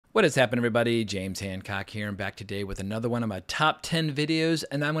What has happened, everybody? James Hancock here. I'm back today with another one of my top 10 videos,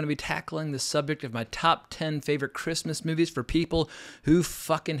 and I'm going to be tackling the subject of my top 10 favorite Christmas movies for people who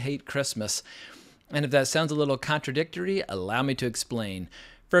fucking hate Christmas. And if that sounds a little contradictory, allow me to explain.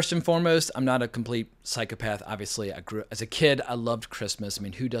 First and foremost, I'm not a complete psychopath. Obviously, as a kid, I loved Christmas. I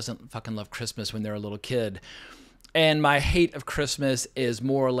mean, who doesn't fucking love Christmas when they're a little kid? And my hate of Christmas is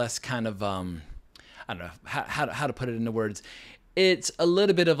more or less kind of, I don't know how to put it into words. It's a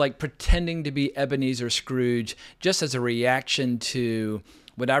little bit of like pretending to be Ebenezer Scrooge just as a reaction to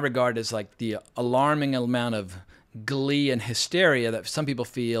what I regard as like the alarming amount of glee and hysteria that some people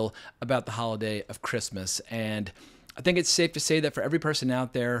feel about the holiday of Christmas. And I think it's safe to say that for every person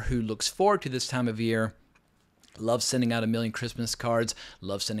out there who looks forward to this time of year, loves sending out a million Christmas cards,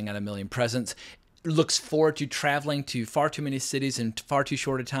 loves sending out a million presents, looks forward to traveling to far too many cities in far too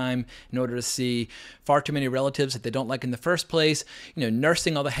short a time in order to see far too many relatives that they don't like in the first place,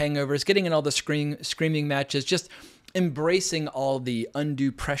 nursing all the hangovers, getting in all the screaming matches, just embracing all the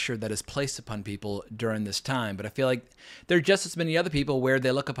undue pressure that is placed upon people during this time. But I feel like there are just as many other people where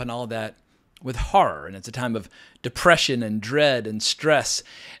they look upon all of that with horror, and it's a time of depression and dread and stress.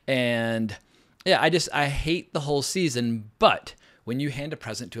 And yeah, I hate the whole season. But when you hand a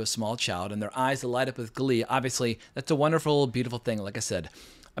present to a small child and their eyes light up with glee, obviously that's a wonderful, beautiful thing. Like I said,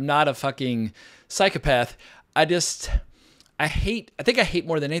 I'm not a fucking psychopath. I think I hate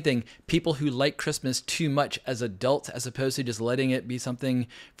more than anything people who like Christmas too much as adults as opposed to just letting it be something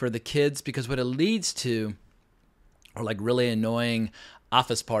for the kids, because what it leads to are like really annoying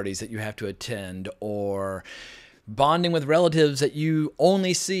office parties that you have to attend, or bonding with relatives that you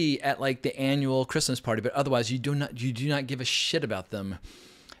only see at like the annual Christmas party, but otherwise you do not give a shit about them.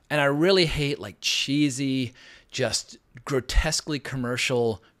 And I really hate like cheesy, just grotesquely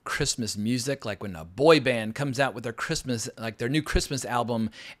commercial Christmas music, like when a boy band comes out with their new Christmas album,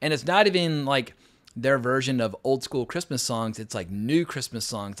 and it's not even like their version of old school Christmas songs. It's like new Christmas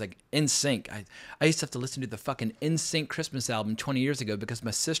songs, like NSYNC. I used to have to listen to the fucking NSYNC Christmas album 20 years ago because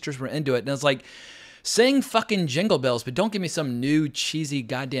my sisters were into it, and I was like, sing fucking Jingle Bells, but don't give me some new cheesy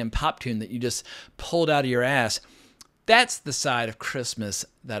goddamn pop tune that you just pulled out of your ass. That's the side of Christmas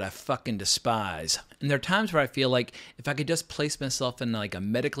that I fucking despise. And there are times where I feel like if I could just place myself in like a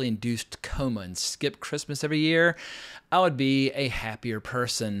medically induced coma and skip Christmas every year, I would be a happier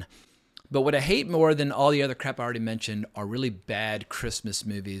person. But what I hate more than all the other crap I already mentioned are really bad Christmas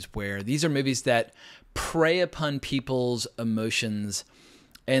movies, where these are movies that prey upon people's emotions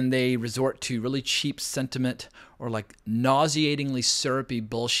and they resort to really cheap sentiment or like nauseatingly syrupy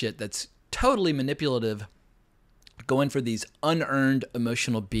bullshit that's totally manipulative, going for these unearned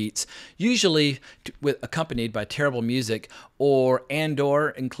emotional beats, usually accompanied by terrible music or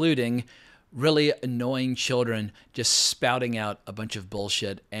including really annoying children just spouting out a bunch of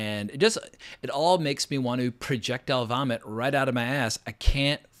bullshit. And it all makes me want to projectile vomit right out of my ass. I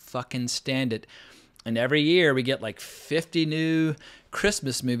can't fucking stand it. And every year we get like 50 new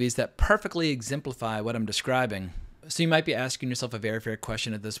Christmas movies that perfectly exemplify what I'm describing. So you might be asking yourself a very fair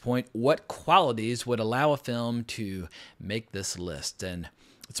question at this point. What qualities would allow a film to make this list? And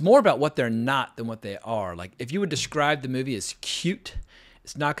it's more about what they're not than what they are. Like if you would describe the movie as cute,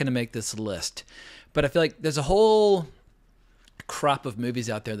 it's not going to make this list. But I feel like there's a whole crop of movies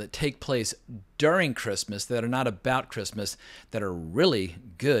out there that take place during Christmas that are not about Christmas that are really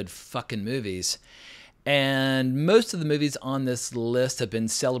good fucking movies. And most of the movies on this list have been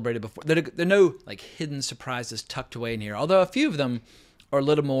celebrated before. There are no like hidden surprises tucked away in here, although a few of them are a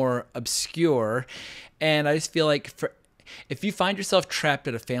little more obscure. And I just feel like if you find yourself trapped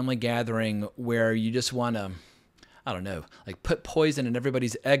at a family gathering where you just want to, I don't know, like put poison in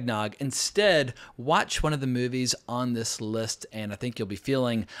everybody's eggnog, instead watch one of the movies on this list, and I think you'll be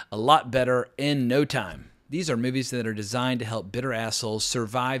feeling a lot better in no time. These are movies that are designed to help bitter assholes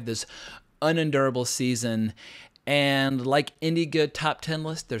survive this unendurable season. And like any good top 10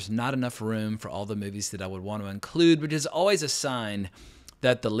 list, there's not enough room for all the movies that I would want to include, which is always a sign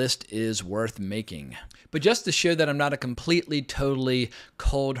that the list is worth making. But just to show that I'm not a completely, totally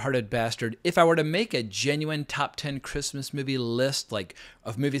cold-hearted bastard, if I were to make a genuine top 10 Christmas movie list, like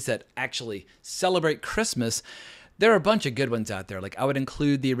of movies that actually celebrate Christmas, there are a bunch of good ones out there. Like I would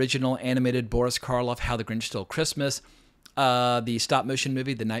include the original animated Boris Karloff, How the Grinch Stole Christmas, the stop-motion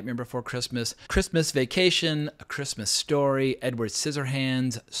movie, The Nightmare Before Christmas, Christmas Vacation, A Christmas Story, Edward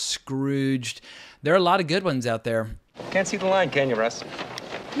Scissorhands, Scrooged. There are a lot of good ones out there. Can't see the line, can you, Russ?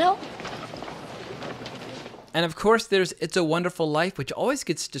 No. And of course, there's It's a Wonderful Life, which always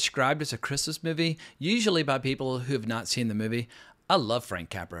gets described as a Christmas movie, usually by people who have not seen the movie. I love Frank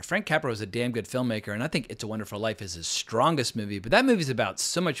Capra. Frank Capra was a damn good filmmaker, and I think It's a Wonderful Life is his strongest movie. But that movie's about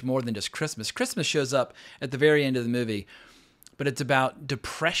so much more than just Christmas. Christmas shows up at the very end of the movie, but it's about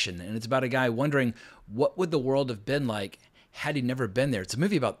depression, and it's about a guy wondering what would the world have been like had he never been there. It's a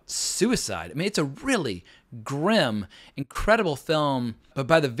movie about suicide. I mean, it's a really grim, incredible film, but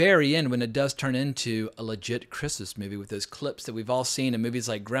by the very end, when it does turn into a legit Christmas movie with those clips that we've all seen in movies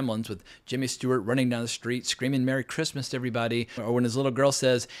like Gremlins with Jimmy Stewart running down the street screaming Merry Christmas to everybody, or when his little girl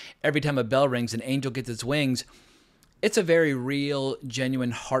says, every time a bell rings, an angel gets its wings, it's a very real,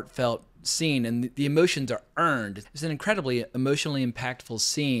 genuine, heartfelt scene, and the emotions are earned. It's an incredibly emotionally impactful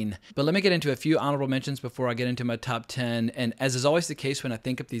scene. But let me get into a few honorable mentions before I get into my top 10. And as is always the case when I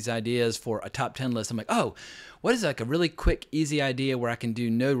think of these ideas for a top 10 list, I'm like, oh, what is like a really quick, easy idea where I can do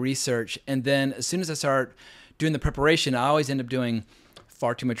no research? And then as soon as I start doing the preparation, I always end up doing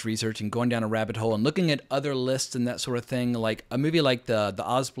far too much research and going down a rabbit hole and looking at other lists and that sort of thing. Like a movie like the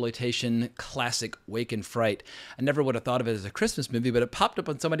Ozploitation classic Wake and Fright. I never would have thought of it as a Christmas movie, but it popped up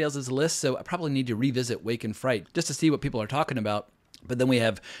on somebody else's list, so I probably need to revisit Wake and Fright just to see what people are talking about. But then we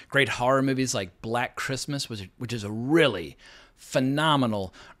have great horror movies like Black Christmas, which is a really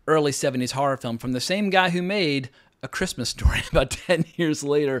phenomenal early 70s horror film from the same guy who made A Christmas Story about 10 years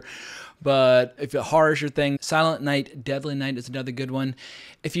later. But if horror is your thing, Silent Night, Deadly Night is another good one.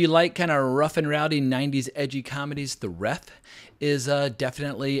 If you like kind of rough and rowdy 90s edgy comedies, The Wreath is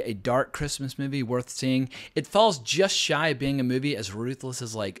definitely a dark Christmas movie worth seeing. It falls just shy of being a movie as ruthless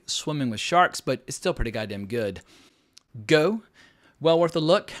as like Swimming with Sharks, but it's still pretty goddamn good. Go, well worth a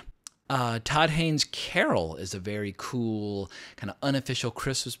look. Todd Haynes' Carol is a very cool, kind of unofficial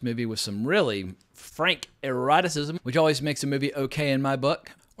Christmas movie with some really frank eroticism, which always makes a movie okay in my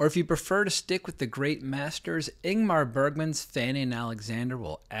book. Or if you prefer to stick with the great masters, Ingmar Bergman's Fanny and Alexander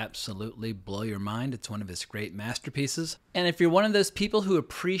will absolutely blow your mind. It's one of his great masterpieces. And if you're one of those people who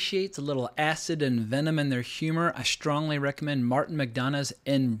appreciates a little acid and venom in their humor, I strongly recommend Martin McDonagh's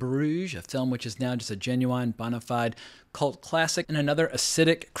In Bruges, a film which is now just a genuine, bona fide cult classic. And another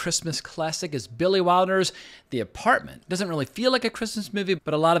acidic Christmas classic is Billy Wilder's The Apartment. It doesn't really feel like a Christmas movie,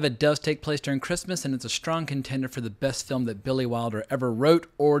 but a lot of it does take place during Christmas, and it's a strong contender for the best film that Billy Wilder ever wrote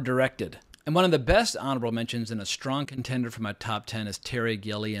or directed. And one of the best honorable mentions and a strong contender for my top 10 is Terry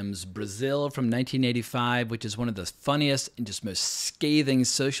Gilliam's Brazil from 1985, which is one of the funniest and just most scathing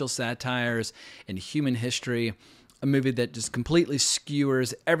social satires in human history. A movie that just completely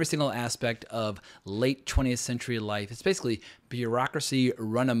skewers every single aspect of late 20th century life. It's basically bureaucracy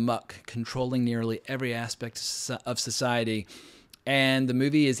run amok, controlling nearly every aspect of society. And the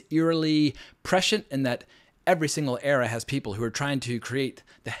movie is eerily prescient in that every single era has people who are trying to create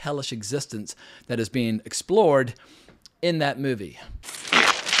the hellish existence that is being explored in that movie.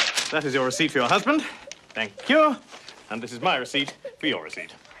 That is your receipt for your husband. Thank you. And this is my receipt for your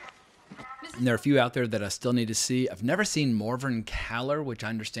receipt. And there are a few out there that I still need to see. I've never seen Morven Caller, which I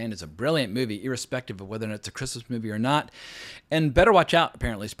understand is a brilliant movie, irrespective of whether or not it's a Christmas movie or not. And Better Watch Out,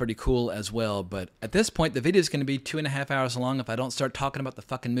 apparently, is pretty cool as well. But at this point, the video is going to be 2.5 hours long if I don't start talking about the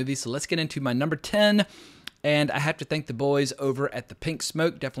fucking movie. So let's get into my number 10. And I have to thank the boys over at The Pink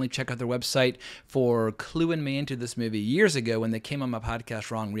Smoke. Definitely check out their website for cluing me into this movie years ago when they came on my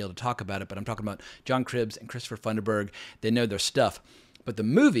podcast, Wrong Reel, to talk about it. But I'm talking about John Cribbs and Christopher Funderburg. They know their stuff. But the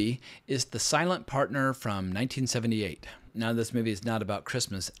movie is The Silent Partner from 1978. Now, this movie is not about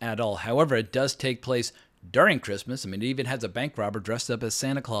Christmas at all. However, it does take place during Christmas. I mean, it even has a bank robber dressed up as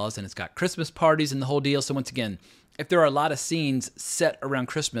Santa Claus, and it's got Christmas parties and the whole deal. So once again, if there are a lot of scenes set around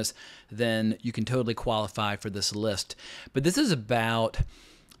Christmas, then you can totally qualify for this list. But this is about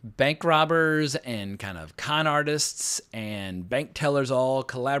bank robbers and kind of con artists and bank tellers all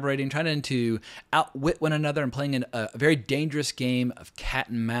collaborating, trying to outwit one another and playing a very dangerous game of cat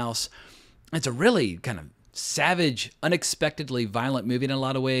and mouse. It's a really kind of savage, unexpectedly violent movie in a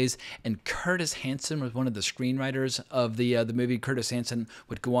lot of ways. And Curtis Hanson was one of the screenwriters of the movie. Curtis Hanson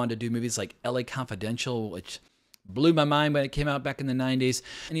would go on to do movies like LA Confidential, which blew my mind when it came out back in the 90s.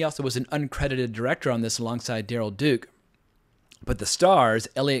 And he also was an uncredited director on this alongside Daryl Duke. But the stars,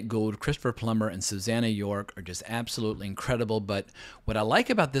 Elliot Gould, Christopher Plummer, and Susanna York, are just absolutely incredible. But what I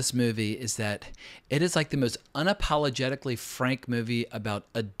like about this movie is that it is like the most unapologetically frank movie about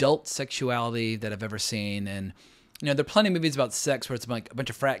adult sexuality that I've ever seen. And, you know, there are plenty of movies about sex where it's like a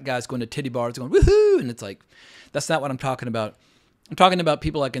bunch of frat guys going to titty bars going, woohoo! And it's like, that's not what I'm talking about. I'm talking about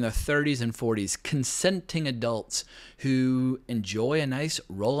people like in their 30s and 40s, consenting adults who enjoy a nice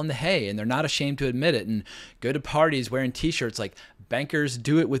roll in the hay, and they're not ashamed to admit it, and go to parties wearing t-shirts like bankers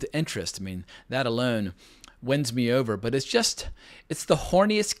do it with interest. I mean, that alone wins me over. But it's the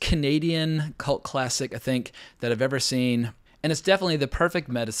horniest Canadian cult classic, I think, that I've ever seen. And it's definitely the perfect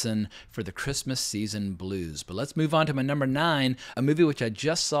medicine for the Christmas season blues. But let's move on to my number 9, a movie which I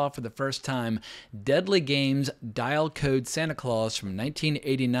just saw for the first time, Deadly Games Dial Code Santa Claus from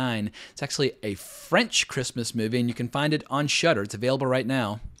 1989. It's actually a French Christmas movie, and you can find it on Shudder. It's available right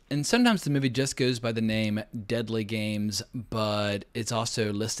now. And sometimes the movie just goes by the name Deadly Games, but it's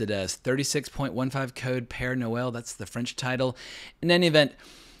also listed as 36.15 Code Père Noël. That's the French title. In any event,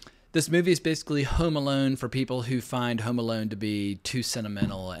 this movie is basically Home Alone for people who find Home Alone to be too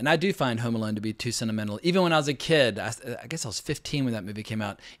sentimental. And I do find Home Alone to be too sentimental. Even when I was a kid, I guess I was 15 when that movie came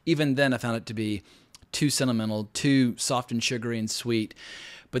out. Even then, I found it to be too sentimental, too soft and sugary and sweet.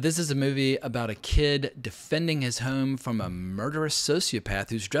 But this is a movie about a kid defending his home from a murderous sociopath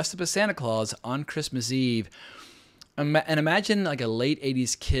who's dressed up as Santa Claus on Christmas Eve. And imagine like a late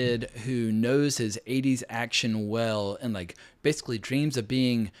 80s kid who knows his 80s action well and like basically dreams of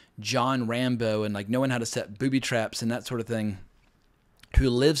being John Rambo and like knowing how to set booby traps and that sort of thing, who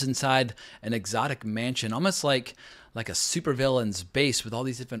lives inside an exotic mansion, almost like a supervillain's base with all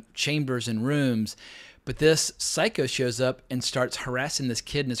these different chambers and rooms. But this psycho shows up and starts harassing this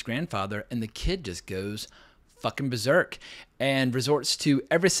kid and his grandfather, and the kid just goes fucking berserk and resorts to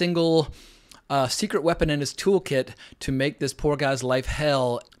every single secret weapon in his toolkit to make this poor guy's life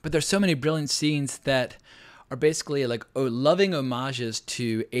hell. But there's so many brilliant scenes that are basically like loving homages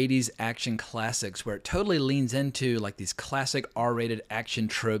to 80s action classics, where it totally leans into like these classic R-rated action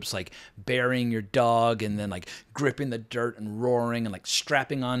tropes, like burying your dog and then like gripping the dirt and roaring and like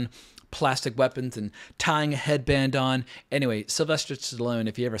strapping on plastic weapons and tying a headband on. Anyway, Sylvester Stallone,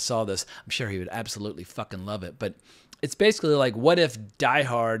 if you ever saw this, I'm sure he would absolutely fucking love it. But it's basically like, what if Die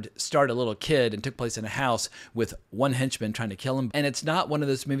Hard started a little kid and took place in a house with one henchman trying to kill him? And it's not one of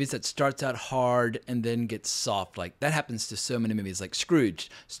those movies that starts out hard and then gets soft. Like that happens to so many movies, like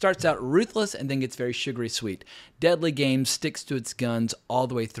Scrooge. Starts out ruthless and then gets very sugary sweet. Deadly Games sticks to its guns all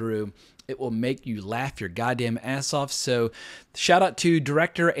the way through. It will make you laugh your goddamn ass off. So shout out to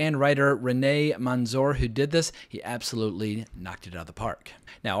director and writer Rene Manzour who did this. He absolutely knocked it out of the park.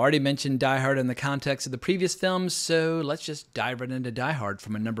 Now, I already mentioned Die Hard in the context of the previous films, so let's just dive right into Die Hard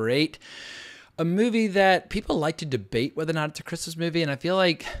from a number 8. A movie that people like to debate whether or not it's a Christmas movie, and I feel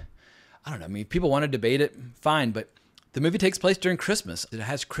like, I don't know, I mean, if people want to debate it, fine, but the movie takes place during Christmas. It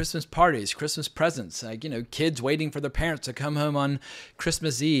has Christmas parties, Christmas presents, like, you know, kids waiting for their parents to come home on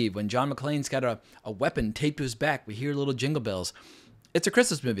Christmas Eve. When John McClane's got a weapon taped to his back, we hear little jingle bells. It's a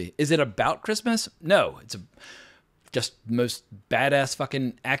Christmas movie. Is it about Christmas? No, it's just the most badass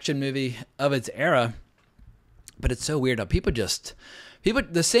fucking action movie of its era. But it's so weird how people,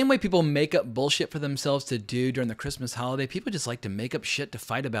 the same way people make up bullshit for themselves to do during the Christmas holiday, people just like to make up shit to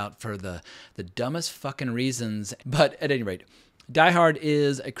fight about for the dumbest fucking reasons. But at any rate, Die Hard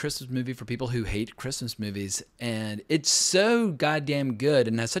is a Christmas movie for people who hate Christmas movies. And it's so goddamn good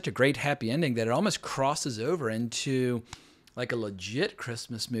and has such a great happy ending that it almost crosses over into like a legit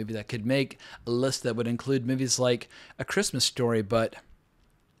Christmas movie that could make a list that would include movies like A Christmas Story. But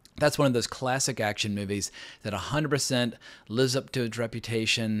that's one of those classic action movies that 100% lives up to its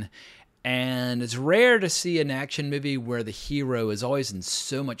reputation. And it's rare to see an action movie where the hero is always in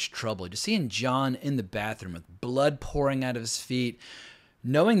so much trouble. Just seeing John in the bathroom with blood pouring out of his feet,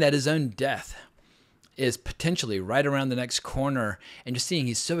 knowing that his own death is potentially right around the next corner, and just seeing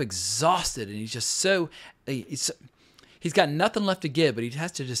he's so exhausted and he's just so, he's got nothing left to give, but he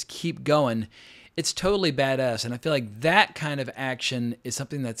has to just keep going. It's totally badass, and I feel like that kind of action is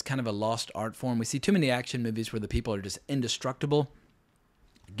something that's kind of a lost art form. We see too many action movies where the people are just indestructible.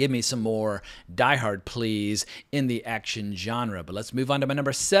 Give me some more Die Hard, please, in the action genre. But let's move on to my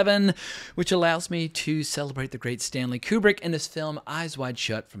number 7, which allows me to celebrate the great Stanley Kubrick in his film Eyes Wide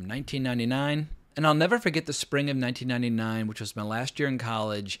Shut from 1999. And I'll never forget the spring of 1999, which was my last year in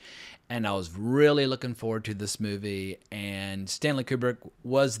college, and I was really looking forward to this movie. And Stanley Kubrick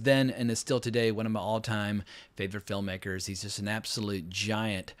was then and is still today one of my all-time favorite filmmakers. He's just an absolute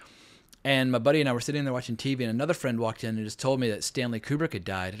giant. And my buddy and I were sitting there watching TV, and another friend walked in and just told me that Stanley Kubrick had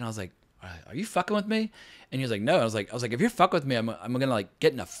died. And I was like, "Are you fucking with me?" And he was like, "No." I was like, "If you're fucking with me, I'm gonna like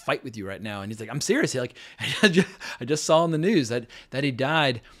get in a fight with you right now." And he's like, "I'm serious." Like, I just saw on the news that he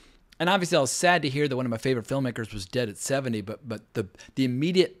died. And obviously, I was sad to hear that one of my favorite filmmakers was dead at 70, but the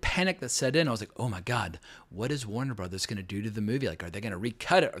immediate panic that set in, I was like, oh my God, what is Warner Brothers going to do to the movie? Like, are they going to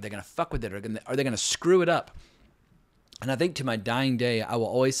recut it? Are they going to fuck with it? Are they going to screw it up? And I think to my dying day, I will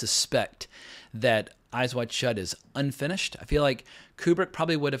always suspect that Eyes Wide Shut is unfinished. I feel like Kubrick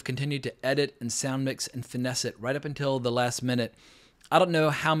probably would have continued to edit and sound mix and finesse it right up until the last minute. I don't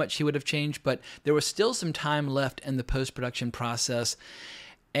know how much he would have changed, but there was still some time left in the post-production process.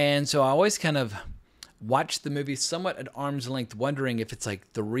 And so I always kind of watched the movie somewhat at arm's length, wondering if it's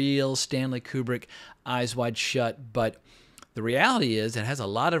like the real Stanley Kubrick, Eyes Wide Shut. But the reality is it has a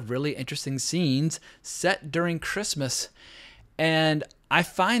lot of really interesting scenes set during Christmas. And I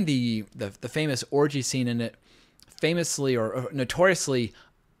find the famous orgy scene in it famously or notoriously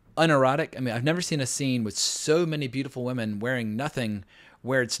unerotic. I mean, I've never seen a scene with so many beautiful women wearing nothing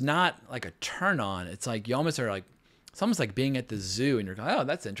where it's not like a turn on. It's like you almost are like, it's almost like being at the zoo and you're going, oh,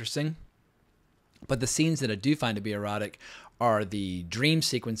 that's interesting. But the scenes that I do find to be erotic are the dream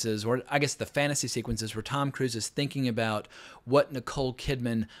sequences, or I guess the fantasy sequences where Tom Cruise is thinking about what Nicole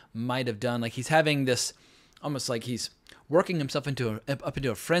Kidman might have done. Like he's having this, almost like he's working himself up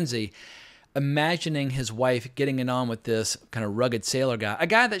into a frenzy, imagining his wife getting it on with this kind of rugged sailor guy, a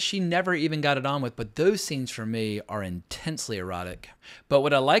guy that she never even got it on with. But those scenes for me are intensely erotic. But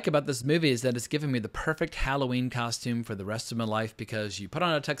what I like about this movie is that it's given me the perfect Halloween costume for the rest of my life, because you put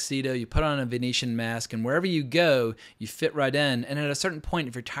on a tuxedo, you put on a Venetian mask, and wherever you go, you fit right in. And at a certain point,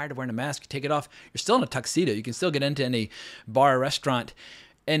 if you're tired of wearing a mask, you take it off. You're still in a tuxedo. You can still get into any bar or restaurant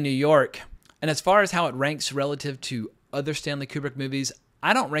in New York. And as far as how it ranks relative to other Stanley Kubrick movies,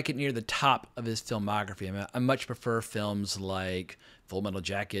 I don't rank it near the top of his filmography. I mean, I much prefer films like Full Metal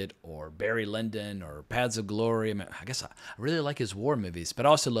Jacket or Barry Lyndon or Paths of Glory. I mean, I guess I really like his war movies, but I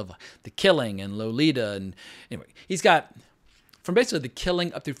also love The Killing and Lolita. And anyway, he's got, from basically The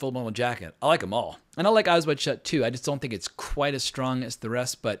Killing up through Full Metal Jacket, I like them all. And I like Eyes Wide Shut too. I just don't think it's quite as strong as the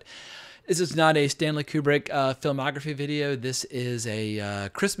rest. But this is not a Stanley Kubrick filmography video. This is a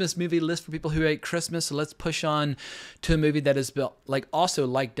Christmas movie list for people who hate Christmas. So let's push on to a movie that has been, also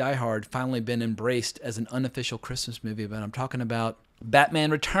like Die Hard, finally been embraced as an unofficial Christmas movie. But I'm talking about Batman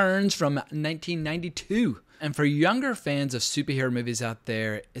Returns from 1992. And for younger fans of superhero movies out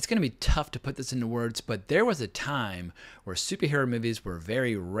there, it's going to be tough to put this into words, but there was a time where superhero movies were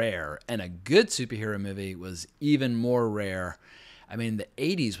very rare, and a good superhero movie was even more rare. I mean, the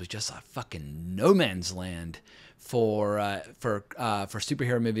 80s was just a fucking no man's land for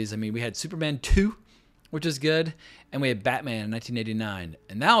superhero movies. I mean, we had Superman 2, which is good, and we had Batman in 1989,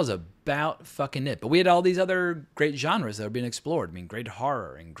 and that was about fucking it. But we had all these other great genres that were being explored. I mean, great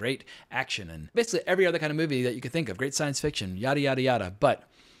horror and great action and basically every other kind of movie that you could think of, great science fiction, yada, yada, yada. But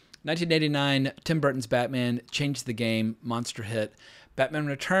 1989, Tim Burton's Batman changed the game, monster hit. Batman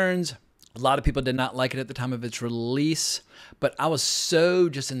Returns, a lot of people did not like it at the time of its release, but I was so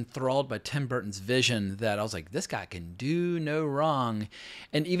just enthralled by Tim Burton's vision that I was like, this guy can do no wrong.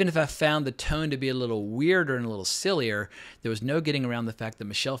 And even if I found the tone to be a little weirder and a little sillier, there was no getting around the fact that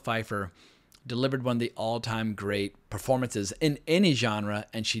Michelle Pfeiffer delivered one of the all-time great performances in any genre,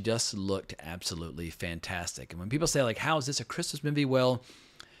 and she just looked absolutely fantastic. And when people say, like, how is this a Christmas movie? Well,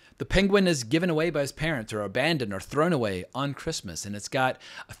 the penguin is given away by his parents or abandoned or thrown away on Christmas. And it's got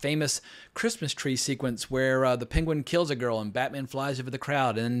a famous Christmas tree sequence where the penguin kills a girl and Batman flies over the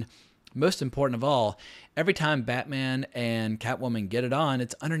crowd. And most important of all, every time Batman and Catwoman get it on,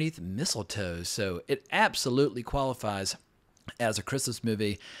 it's underneath mistletoe. So it absolutely qualifies as a Christmas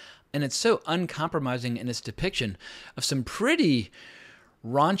movie. And it's so uncompromising in its depiction of some pretty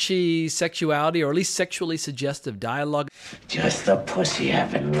raunchy sexuality, or at least sexually suggestive dialogue. Just the pussy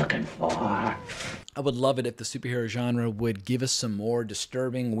I've been looking for. I would love it if the superhero genre would give us some more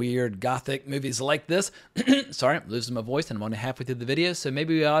disturbing, weird, gothic movies like this. Sorry, I'm losing my voice and I'm only halfway through the video, so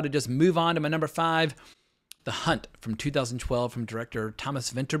maybe we ought to just move on to my number 5, The Hunt from 2012 from director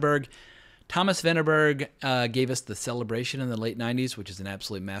Thomas Vinterberg. Thomas Vinterberg gave us The Celebration in the late 90s, which is an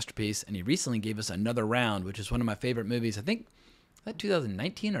absolute masterpiece, and he recently gave us Another Round, which is one of my favorite movies. I think that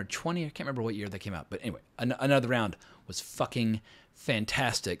 2019 or 20, I can't remember what year that came out. But anyway, Another Round was fucking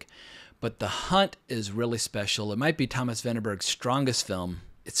fantastic. But The Hunt is really special. It might be Thomas Vinterberg's strongest film.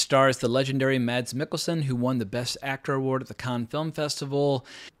 It stars the legendary Mads Mikkelsen, who won the Best Actor award at the Cannes Film Festival.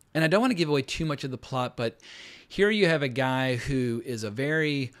 And I don't want to give away too much of the plot, but here you have a guy who is a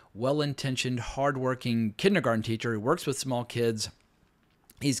very well-intentioned, hardworking kindergarten teacher who works with small kids.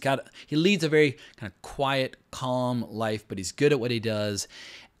 He leads a very kind of quiet, calm life, but he's good at what he does.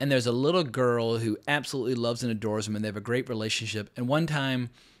 And there's a little girl who absolutely loves and adores him, and they have a great relationship. And one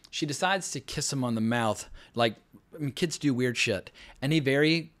time, she decides to kiss him on the mouth. Like, I mean, kids do weird shit. And he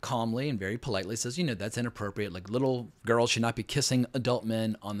very calmly and very politely says, you know, that's inappropriate. Like, little girls should not be kissing adult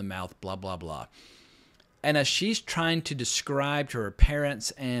men on the mouth, blah, blah, blah. And as she's trying to describe to her parents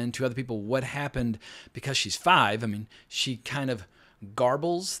and to other people what happened, because she's 5, I mean, she kind of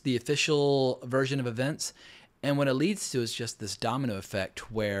garbles the official version of events, and what it leads to is just this domino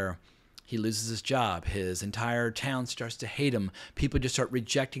effect where He loses his job. His entire town starts to hate him. People just start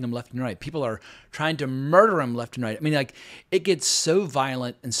rejecting him left and right. People are trying to murder him left and right. I mean, like, it gets so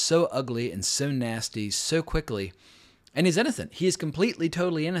violent and so ugly and so nasty so quickly. And he's innocent. He is completely,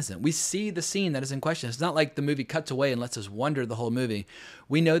 totally innocent. We see the scene that is in question. It's not like the movie cuts away and lets us wonder the whole movie.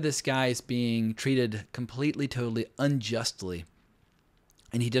 We know this guy is being treated completely, totally unjustly.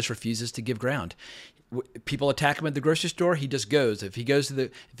 And he just refuses to give ground. People attack him at the grocery store, he just goes. If he goes to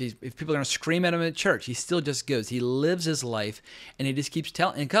if people are going to scream at him at church, he still just goes. He lives his life, and he just keeps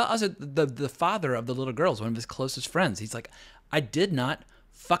telling. And also, the father of the little girl is one of his closest friends. He's like, I did not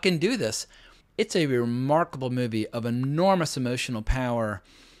fucking do this. It's a remarkable movie of enormous emotional power.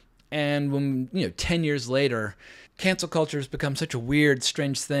 And when, 10 years later, cancel culture has become such a weird,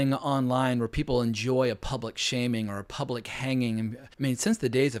 strange thing online where people enjoy a public shaming or a public hanging. I mean, since the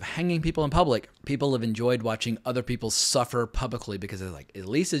days of hanging people in public, people have enjoyed watching other people suffer publicly because they're like, at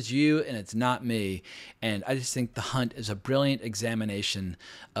least it's you and it's not me. And I just think The Hunt is a brilliant examination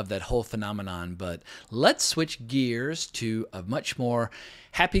of that whole phenomenon. But let's switch gears to a much more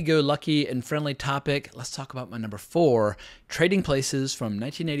happy-go-lucky and friendly topic. Let's talk about my number 4, Trading Places from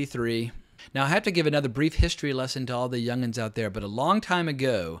 1983. Now, I have to give another brief history lesson to all the youngins out there, but a long time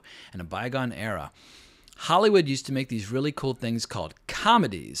ago, in a bygone era, Hollywood used to make these really cool things called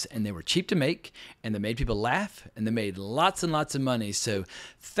comedies, and they were cheap to make, and they made people laugh, and they made lots and lots of money. So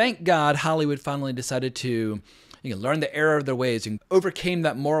thank God Hollywood finally decided to learn the error of their ways and overcame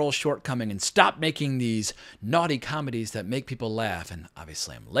that moral shortcoming and stopped making these naughty comedies that make people laugh. And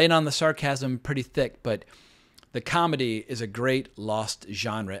obviously, I'm laying on the sarcasm pretty thick, but the comedy is a great lost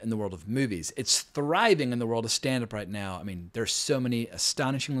genre in the world of movies. It's thriving in the world of stand-up right now. I mean, there's so many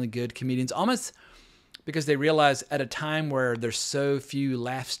astonishingly good comedians, almost because they realize at a time where there's so few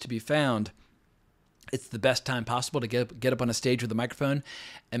laughs to be found, it's the best time possible to get up on a stage with a microphone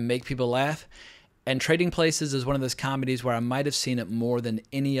and make people laugh. And Trading Places is one of those comedies where I might have seen it more than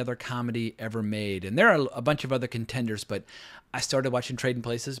any other comedy ever made. And there are a bunch of other contenders, but I started watching Trading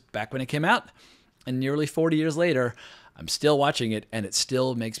Places back when it came out. And nearly 40 years later, I'm still watching it, and it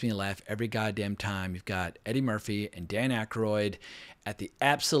still makes me laugh every goddamn time. You've got Eddie Murphy and Dan Aykroyd at the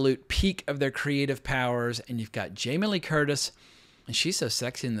absolute peak of their creative powers, and you've got Jamie Lee Curtis, and she's so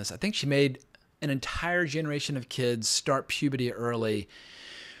sexy in this. I think she made an entire generation of kids start puberty early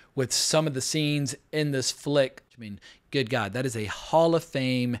with some of the scenes in this flick. I mean, good God, that is a Hall of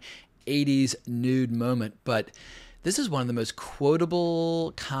Fame 80s nude moment, but this is one of the most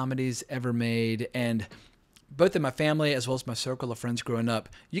quotable comedies ever made, and both in my family as well as my circle of friends growing up,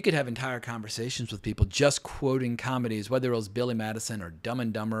 you could have entire conversations with people just quoting comedies, whether it was Billy Madison or Dumb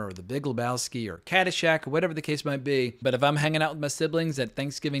and Dumber or The Big Lebowski or Caddyshack or whatever the case might be. But if I'm hanging out with my siblings at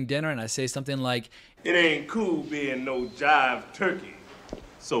Thanksgiving dinner and I say something like, "It ain't cool being no jive turkey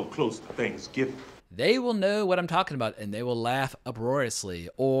so close to Thanksgiving," they will know what I'm talking about and they will laugh uproariously.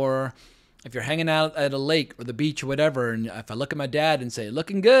 Or if you're hanging out at a lake or the beach or whatever, and if I look at my dad and say,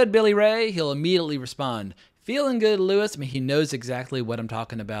 "Looking good, Billy Ray," he'll immediately respond, "Feeling good, Lewis." I mean, he knows exactly what I'm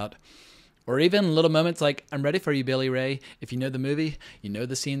talking about. Or even little moments like, "I'm ready for you, Billy Ray." If you know the movie, you know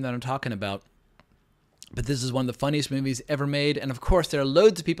the scene that I'm talking about. But this is one of the funniest movies ever made. And of course, there are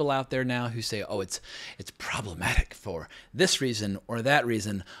loads of people out there now who say, "Oh, it's problematic for this reason or that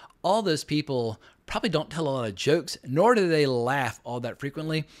reason." All those people probably don't tell a lot of jokes, nor do they laugh all that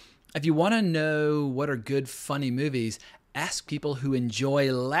frequently. If you want to know what are good, funny movies, ask people who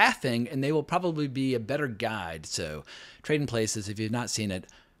enjoy laughing, and they will probably be a better guide. So, Trading Places, if you've not seen it,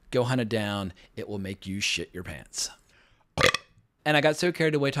 go hunt it down. It will make you shit your pants. And I got so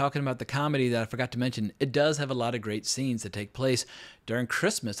carried away talking about the comedy that I forgot to mention, it does have a lot of great scenes that take place during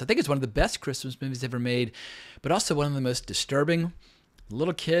Christmas. I think it's one of the best Christmas movies ever made, but also one of the most disturbing. A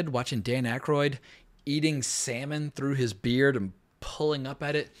little kid watching Dan Aykroyd eating salmon through his beard and pulling up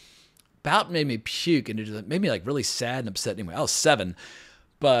at it about made me puke, and it made me like really sad and upset. Anyway, I was 7,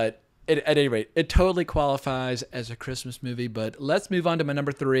 but at any rate, it totally qualifies as a Christmas movie. But let's move on to my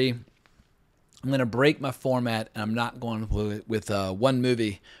number 3. I'm going to break my format, and I'm not going with one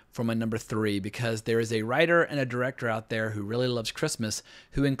movie for my number 3 because there is a writer and a director out there who really loves Christmas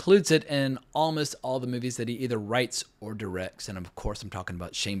who includes it in almost all the movies that he either writes or directs. And of course, I'm talking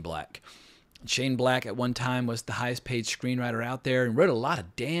about Shane Black. Shane Black at one time was the highest paid screenwriter out there and wrote a lot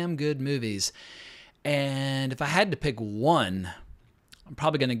of damn good movies. And if I had to pick one, I'm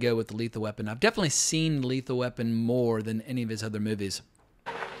probably going to go with Lethal Weapon. I've definitely seen Lethal Weapon more than any of his other movies.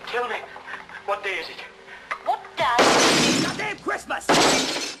 Tell me, what day is it? What day? Goddamn Christmas!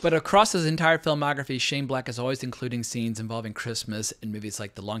 But across his entire filmography, Shane Black is always including scenes involving Christmas in movies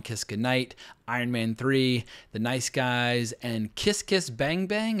like The Long Kiss Goodnight, Iron Man 3, The Nice Guys, and Kiss Kiss Bang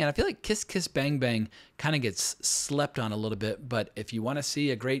Bang. And I feel like Kiss Kiss Bang Bang kind of gets slept on a little bit, but if you want to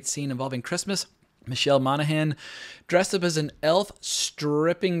see a great scene involving Christmas, Michelle Monaghan dressed up as an elf,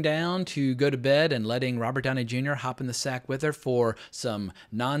 stripping down to go to bed and letting Robert Downey Jr. hop in the sack with her for some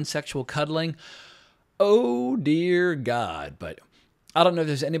non-sexual cuddling. Oh dear God. But I don't know if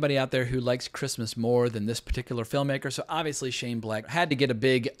there's anybody out there who likes Christmas more than this particular filmmaker, so obviously Shane Black had to get a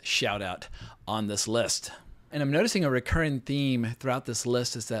big shout out on this list. And I'm noticing a recurring theme throughout this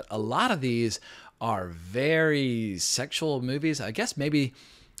list is that a lot of these are very sexual movies. I guess maybe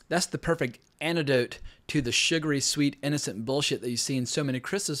that's the perfect antidote to the sugary, sweet, innocent bullshit that you see in so many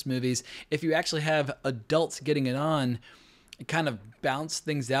Christmas movies. If you actually have adults getting it on, it kind of bounces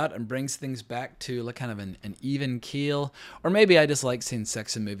things out and brings things back to like kind of an even keel. Or maybe I just like seeing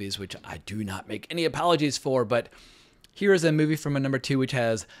sex in movies, which I do not make any apologies for. But here is a movie from a number 2 which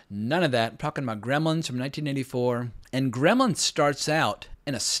has none of that. I'm talking about Gremlins from 1984. And Gremlins starts out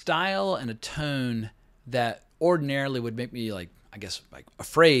in a style and a tone that ordinarily would make me like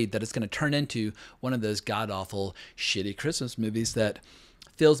afraid that it's going to turn into one of those god-awful, shitty Christmas movies that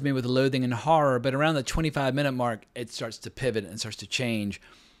fills me with loathing and horror. But around the 25-minute mark, it starts to pivot and starts to change.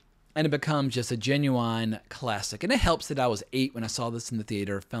 And it becomes just a genuine classic. And it helps that I was 8 when I saw this in the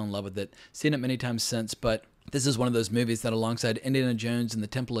theater, fell in love with it, seen it many times since. But this is one of those movies that alongside Indiana Jones and the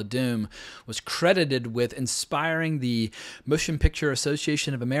Temple of Doom was credited with inspiring the Motion Picture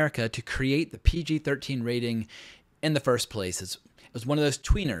Association of America to create the PG-13 rating in the first place. It was one of those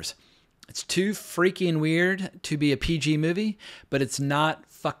tweeners. It's too freaky and weird to be a PG movie, but it's not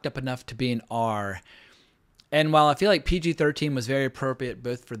fucked up enough to be an R. And while I feel like PG-13 was very appropriate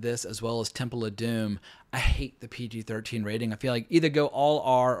both for this as well as Temple of Doom, I hate the PG-13 rating. I feel like either go all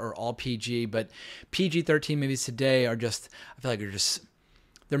R or all PG, but PG-13 movies today are just, I feel like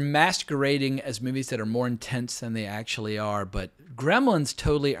they're masquerading as movies that are more intense than they actually are. But Gremlins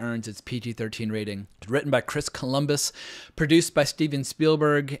totally earns its PG-13 rating. It's written by Chris Columbus, produced by Steven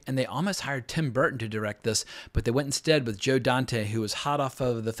Spielberg, and they almost hired Tim Burton to direct this, but they went instead with Joe Dante, who was hot off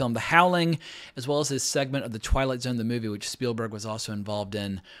of the film The Howling, as well as his segment of The Twilight Zone, the movie, which Spielberg was also involved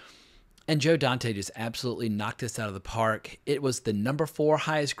in. And Joe Dante just absolutely knocked this out of the park. It was the number 4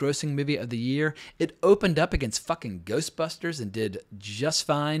 highest grossing movie of the year. It opened up against fucking Ghostbusters and did just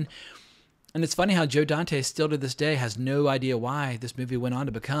fine. And it's funny how Joe Dante still to this day has no idea why this movie went on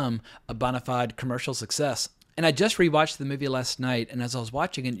to become a bona fide commercial success. And I just rewatched the movie last night, and as I was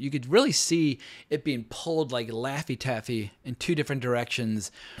watching it, you could really see it being pulled like Laffy Taffy in 2 different directions.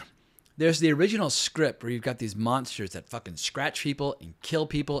 There's the original script where you've got these monsters that fucking scratch people and kill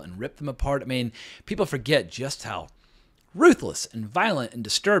people and rip them apart. I mean, people forget just how ruthless and violent and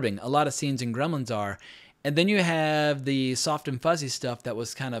disturbing a lot of scenes in Gremlins are. And then you have the soft and fuzzy stuff that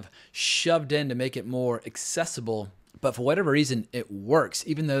was kind of shoved in to make it more accessible. But for whatever reason, it works,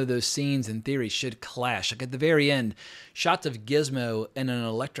 even though those scenes in theory should clash. Like at the very end, shots of Gizmo in an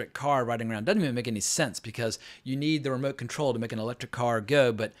electric car riding around doesn't even make any sense because you need the remote control to make an electric car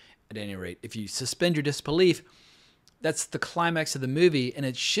go. But at any rate, if you suspend your disbelief, that's the climax of the movie, and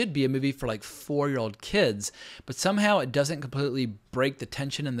it should be a movie for like 4-year-old kids, but somehow it doesn't completely break the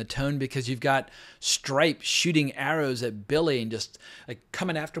tension and the tone because you've got Stripe shooting arrows at Billy and just like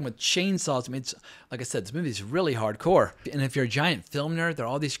coming after him with chainsaws. I mean, it's, like I said, this movie is really hardcore. And if you're a giant film nerd, there are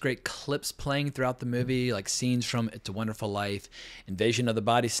all these great clips playing throughout the movie, like scenes from It's a Wonderful Life, Invasion of the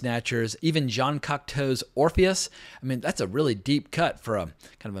Body Snatchers, even John Cocteau's Orpheus. I mean, that's a really deep cut for a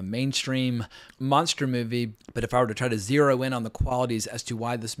kind of a mainstream monster movie. But if I were to try to zero in on the qualities as to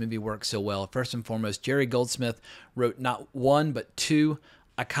why this movie works so well, first and foremost, Jerry Goldsmith wrote not 1 but 2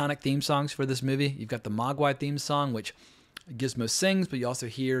 iconic theme songs for this movie. You've got the Mogwai theme song, which Gizmo sings, but you also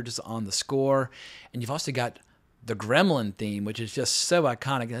hear just on the score. And you've also got the Gremlin theme, which is just so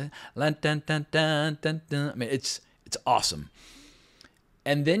iconic. I mean, it's awesome.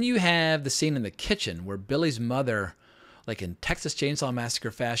 And then you have the scene in the kitchen where Billy's mother, like in Texas Chainsaw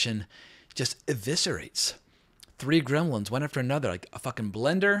Massacre fashion, just eviscerates 3 gremlins, one after another, like a fucking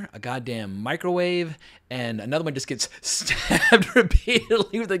blender, a goddamn microwave, and another one just gets stabbed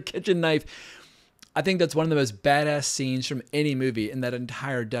repeatedly with a kitchen knife. I think that's one of the most badass scenes from any movie in that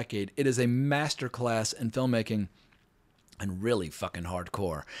entire decade. It is a masterclass in filmmaking and really fucking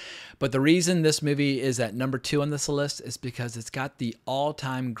hardcore. But the reason this movie is at number 2 on this list is because it's got the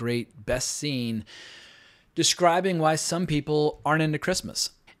all-time great best scene describing why some people aren't into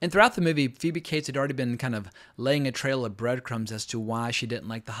Christmas. And throughout the movie, Phoebe Cates had already been kind of laying a trail of breadcrumbs as to why she didn't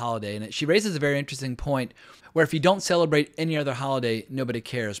like the holiday. And she raises a very interesting point where if you don't celebrate any other holiday, nobody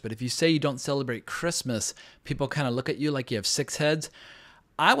cares. But if you say you don't celebrate Christmas, people kind of look at you like you have six heads.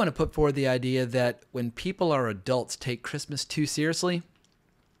 I want to put forward the idea that when people are adults take Christmas too seriously,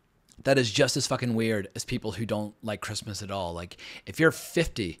 that is just as fucking weird as people who don't like Christmas at all. Like, if you're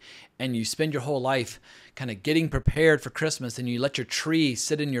 50 and you spend your whole life kind of getting prepared for Christmas and you let your tree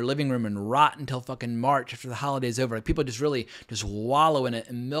sit in your living room and rot until fucking March after the holiday's over, like, people just really just wallow in it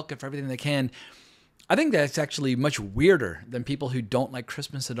and milk it for everything they can. I think that's actually much weirder than people who don't like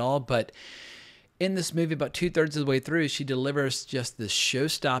Christmas at all. But in this movie, about 2/3 of the way through, she delivers just this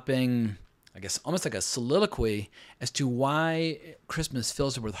show-stopping, I guess almost like a soliloquy as to why Christmas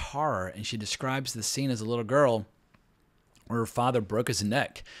fills her with horror. And she describes the scene as a little girl where her father broke his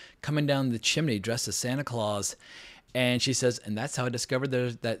neck coming down the chimney dressed as Santa Claus. And she says, and that's how I discovered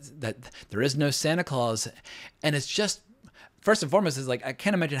that there is no Santa Claus. And it's just, first and foremost, is like, I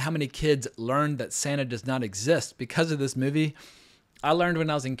can't imagine how many kids learned that Santa does not exist because of this movie. I learned when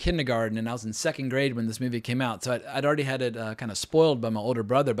I was in kindergarten, and I was in second grade when this movie came out. So I'd already had it kind of spoiled by my older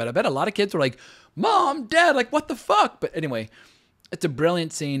brother. But I bet a lot of kids were like, Mom, Dad, like, what the fuck? But anyway, it's a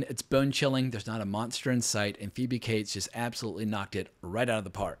brilliant scene. It's bone-chilling. There's not a monster in sight. And Phoebe Cates just absolutely knocked it right out of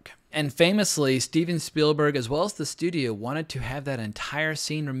the park. And famously, Steven Spielberg, as well as the studio, wanted to have that entire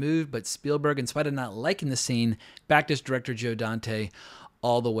scene removed. But Spielberg, in spite of not liking the scene, backed his director, Joe Dante,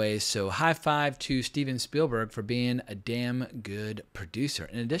 all the way. So high five to Steven Spielberg for being a damn good producer,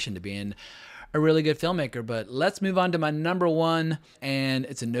 in addition to being a really good filmmaker. But let's move on to my number one, and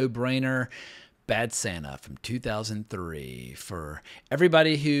it's a no-brainer. Bad Santa from 2003. For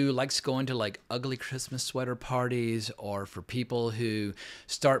everybody who likes going to like ugly Christmas sweater parties, or for people who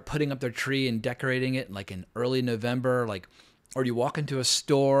start putting up their tree and decorating it like in early November, like, or you walk into a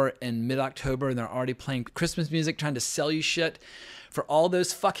store in mid-October and they're already playing Christmas music trying to sell you shit. For all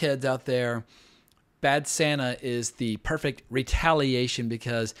those fuckheads out there, Bad Santa is the perfect retaliation,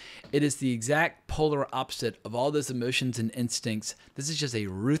 because it is the exact polar opposite of all those emotions and instincts. This is just a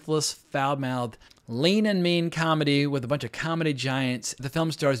ruthless, foul-mouthed, lean and mean comedy with a bunch of comedy giants. The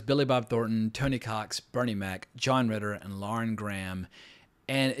film stars Billy Bob Thornton, Tony Cox, Bernie Mac, John Ritter, and Lauren Graham.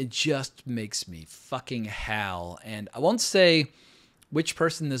 And it just makes me fucking howl. And I won't say which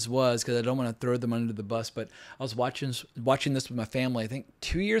person this was, because I don't want to throw them under the bus, but I was watching this with my family, I think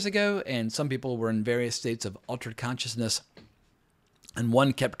 2 years ago, and some people were in various states of altered consciousness, and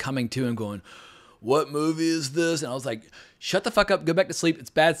one kept coming to and going, "What movie is this?" And I was like, shut the fuck up, go back to sleep, it's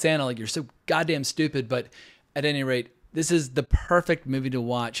Bad Santa, like, you're so goddamn stupid. But at any rate, this is the perfect movie to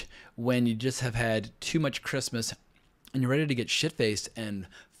watch when you just have had too much Christmas and you're ready to get shit-faced and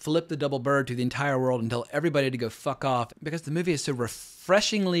flip the double bird to the entire world and tell everybody to go fuck off, because the movie is so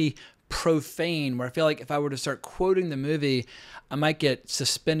refreshingly profane, where I feel like if I were to start quoting the movie, I might get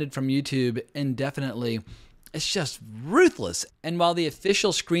suspended from YouTube indefinitely. It's just ruthless. And while the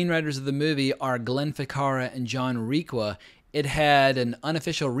official screenwriters of the movie are Glenn Ficarra and John Requa, it had an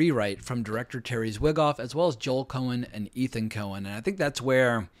unofficial rewrite from director Terry Zwigoff, as well as Joel Cohen and Ethan Cohen. And I think that's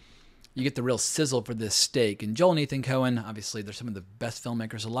where you get the real sizzle for this steak. And Joel and Ethan Cohen, obviously, they're some of the best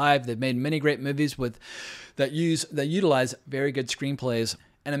filmmakers alive. They've made many great movies that utilize very good screenplays.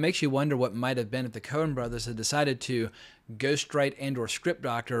 And it makes you wonder what might have been if the Coen brothers had decided to ghostwrite and or script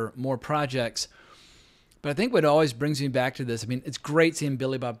doctor more projects. But I think what always brings me back to this, I mean, it's great seeing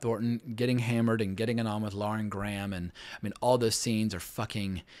Billy Bob Thornton getting hammered and getting it on with Lauren Graham. And I mean, all those scenes are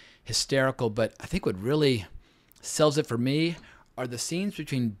fucking hysterical. But I think what really sells it for me are the scenes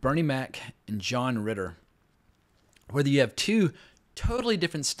between Bernie Mac and John Ritter, where you have two totally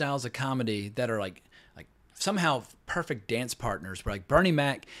different styles of comedy that are like somehow perfect dance partners. Where like Bernie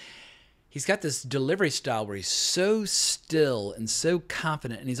Mac, he's got this delivery style where he's so still and so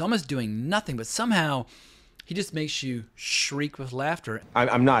confident, and he's almost doing nothing, but somehow he just makes you shriek with laughter.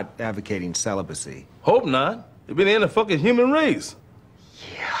 I'm not advocating celibacy. Hope not. You've been in the fucking human race.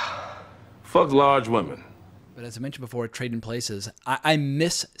 Yeah. Fuck large women. But as I mentioned before, Trading Places, I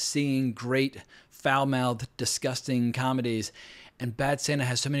miss seeing great, foul-mouthed, disgusting comedies. And Bad Santa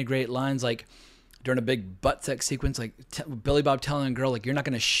has so many great lines, like during a big butt sex sequence, like Billy Bob telling a girl, like, you're not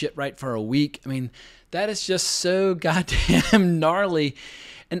going to shit right for a week. I mean, that is just so goddamn gnarly.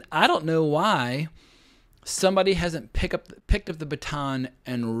 And I don't know why somebody hasn't picked up the baton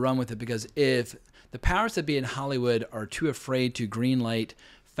and run with it, because if the powers that be in Hollywood are too afraid to greenlight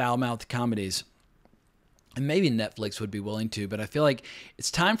foul-mouthed comedies, and maybe Netflix would be willing to, but I feel like it's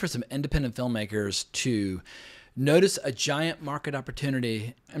time for some independent filmmakers to notice a giant market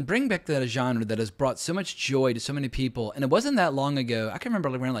opportunity and bring back that genre that has brought so much joy to so many people. And it wasn't that long ago. I can remember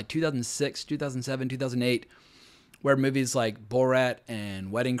around like 2006, 2007, 2008, where movies like Borat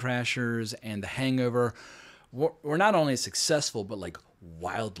and Wedding Crashers and The Hangover were not only successful, but like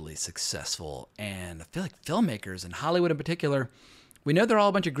wildly successful. And I feel like filmmakers and Hollywood in particular, we know they're all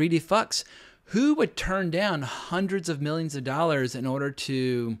a bunch of greedy fucks. Who would turn down hundreds of millions of dollars in order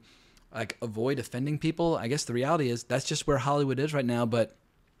to like avoid offending people? I guess the reality is that's just where Hollywood is right now. But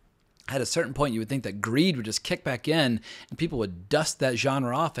at a certain point, you would think that greed would just kick back in and people would dust that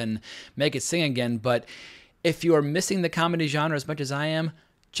genre off and make it sing again. But if you are missing the comedy genre as much as I am,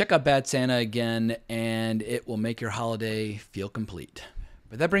 check out Bad Santa again, and it will make your holiday feel complete.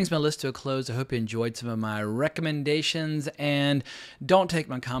 But that brings my list to a close. I hope you enjoyed some of my recommendations, and don't take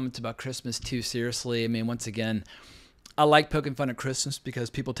my comments about Christmas too seriously. I mean, once again, I like poking fun at Christmas because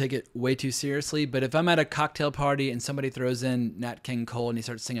people take it way too seriously. But if I'm at a cocktail party and somebody throws in Nat King Cole and he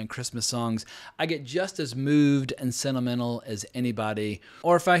starts singing Christmas songs, I get just as moved and sentimental as anybody.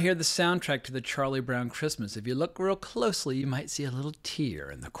 Or if I hear the soundtrack to the Charlie Brown Christmas, if you look real closely, you might see a little tear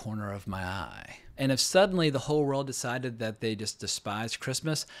in the corner of my eye. And if suddenly the whole world decided that they just despise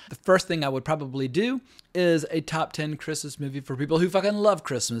Christmas, the first thing I would probably do is a top 10 Christmas movie for people who fucking love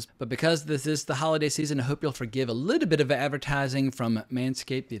Christmas. But because this is the holiday season, I hope you'll forgive a little bit of advertising from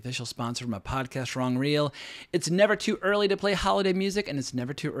Manscaped, the official sponsor of my podcast, Wrong Reel. It's never too early to play holiday music, and it's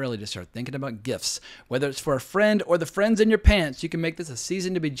never too early to start thinking about gifts. Whether it's for a friend or the friends in your pants, you can make this a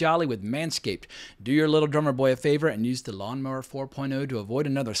season to be jolly with Manscaped. Do your little drummer boy a favor and use the Lawnmower 4.0 to avoid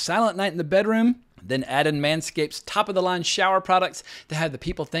another silent night in the bedroom. Then add in Manscaped's top-of-the-line shower products to have the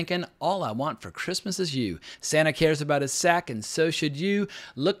people thinking, all I want for Christmas is you. Santa cares about his sack, and so should you.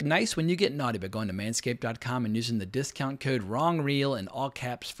 Look nice when you get naughty by going to manscaped.com and using the discount code WRONGREEL in all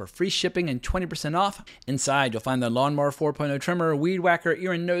caps for free shipping and 20% off. Inside, you'll find the Lawnmower 4.0 trimmer, Weed Whacker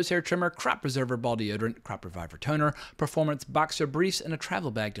ear and nose hair trimmer, Crop Preserver ball deodorant, Crop Reviver toner, Performance boxer briefs, and a travel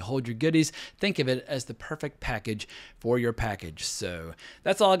bag to hold your goodies. Think of it as the perfect package for your package. So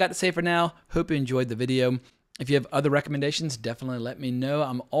that's all I got to say for now. Hope you enjoyed the video. If you have other recommendations, definitely let me know.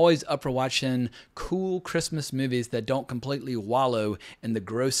 I'm always up for watching cool Christmas movies that don't completely wallow in the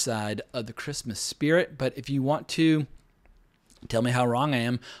gross side of the Christmas spirit. But if you want to tell me how wrong I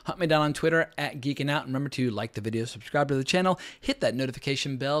am, hunt me down on Twitter at Geeking Out. Remember to like the video, subscribe to the channel, hit that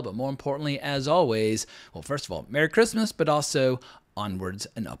notification bell. But more importantly, as always, well, first of all, Merry Christmas, but also onwards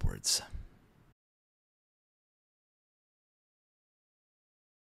and upwards.